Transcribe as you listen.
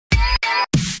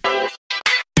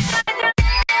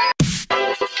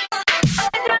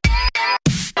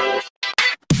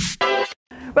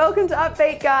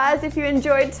Upbeat, guys. If you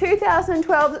enjoyed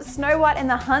 2012's Snow White and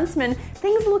the Huntsman,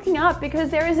 things are looking up because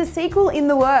there is a sequel in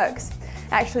the works.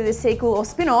 Actually, the sequel, or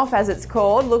spin-off as it's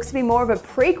called, looks to be more of a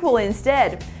prequel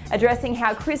instead, addressing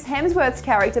how Chris Hemsworth's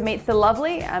character meets the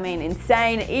lovely,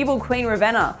 insane, evil Queen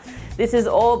Ravenna. This is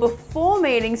all before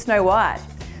meeting Snow White.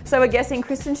 So we're guessing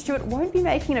Kristen Stewart won't be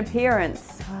making an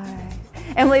appearance.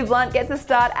 Emily Blunt gets a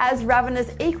start as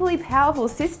Ravenna's equally powerful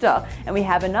sister. And we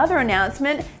have another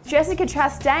announcement. Jessica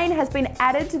Chastain has been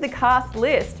added to the cast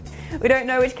list. We don't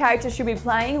know which character she'll be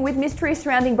playing, with mystery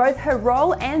surrounding both her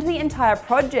role and the entire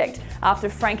project after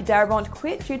Frank Darabont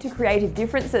quit due to creative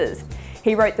differences.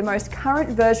 He wrote the most current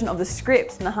version of the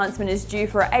script, and The Huntsman is due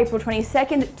for an April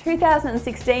 22nd,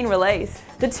 2016 release.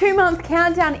 The 2-month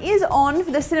countdown is on for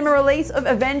the cinema release of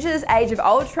Avengers Age of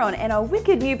Ultron, and a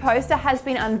wicked new poster has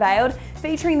been unveiled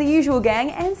featuring the usual gang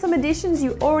and some additions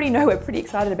you already know we're pretty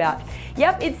excited about.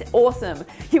 Yep, it's awesome.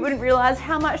 You wouldn't realise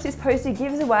how much this poster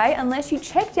gives away unless you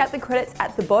checked out the credits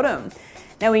at the bottom.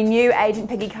 Now, we knew Agent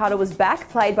Peggy Carter was back,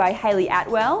 played by Hayley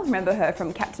Atwell, remember her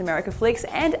from Captain America flicks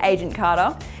and Agent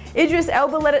Carter. Idris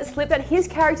Elba let it slip that his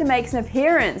character makes an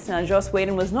appearance. Now, Joss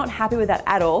Whedon was not happy with that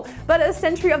at all, but at a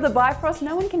century of the Bifrost,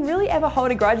 no one can really ever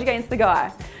hold a grudge against the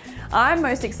guy. I'm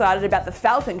most excited about the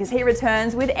Falcon because he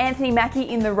returns with Anthony Mackie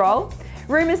in the role.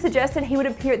 Rumours suggested he would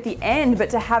appear at the end, but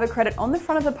to have a credit on the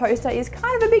front of the poster is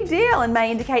kind of a big deal and may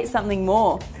indicate something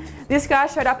more. This guy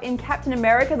showed up in Captain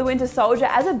America: The Winter Soldier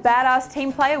as a badass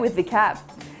team player with the Cap.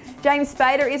 James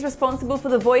Spader is responsible for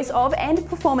the voice of and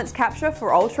performance capture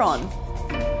for Ultron.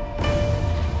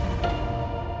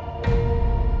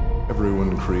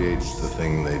 Everyone creates the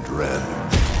thing they dread.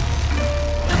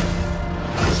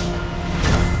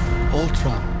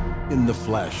 Ultron in the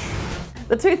flesh.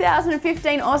 The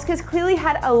 2015 Oscars clearly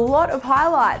had a lot of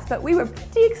highlights, but we were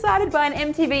pretty excited by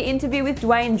an MTV interview with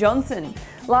Dwayne Johnson.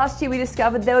 Last year we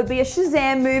discovered there would be a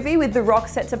Shazam movie with The Rock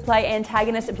set to play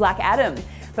antagonist Black Adam.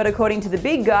 But according to the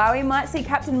big guy, we might see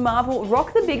Captain Marvel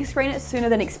rock the big screen sooner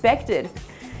than expected.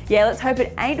 Yeah, let's hope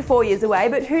it ain't 4 years away,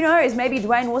 but who knows, maybe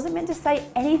Dwayne wasn't meant to say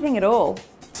anything at all.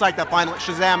 It's like the final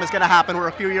Shazam is going to happen. We're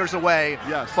a few years away.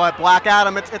 Yes. But Black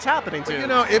Adam, it's happening too. But, you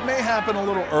know, it may happen a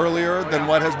little earlier than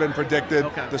what has been predicted.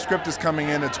 Okay. The script is coming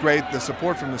in. It's great. The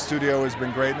support from the studio has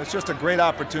been great. And it's just a great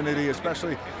opportunity,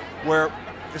 especially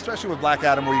with Black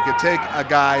Adam, where you could take a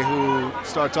guy who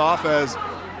starts off as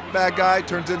bad guy,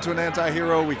 turns into an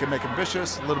anti-hero. We can make him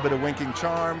vicious, a little bit of winking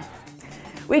charm.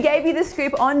 We gave you the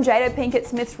scoop on Jada Pinkett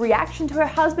Smith's reaction to her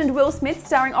husband Will Smith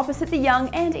starring opposite the young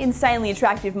and insanely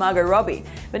attractive Margot Robbie.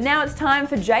 But now it's time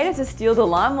for Jada to steal the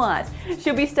limelight.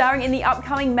 She'll be starring in the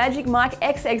upcoming Magic Mike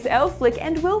XXL flick,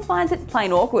 and Will finds it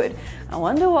plain awkward. I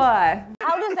wonder why.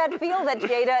 How does that feel that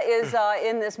Jada is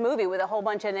in this movie with a whole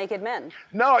bunch of naked men?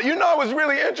 No, you know, it was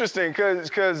really interesting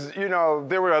because you know,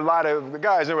 there were a lot of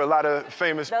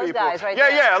famous people. Those guys right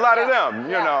there. Yeah, a lot of them,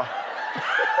 you know.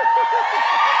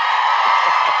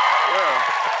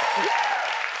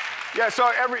 Yeah,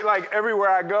 so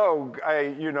everywhere I go,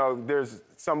 there's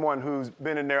someone who's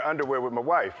been in their underwear with my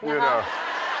wife, you know.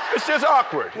 It's just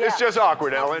awkward. Yeah. It's just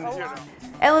awkward, Ellen, you know.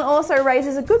 Ellen also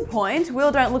raises a good point. Will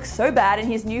don't look so bad in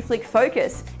his new flick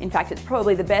Focus. In fact, it's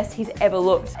probably the best he's ever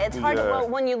looked. It's hard to, well,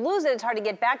 when you lose it, it's hard to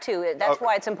get back to it. That's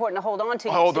why it's important to hold on to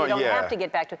you, so you don't have to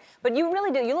get back to it. But you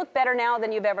really do. You look better now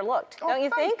than you've ever looked, don't you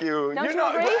think? Thank you. Don't you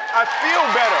agree? I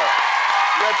feel better.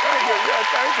 Yeah, thank you. Yeah,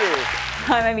 thank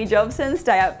you. I'm Amy Jobson.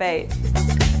 Stay upbeat.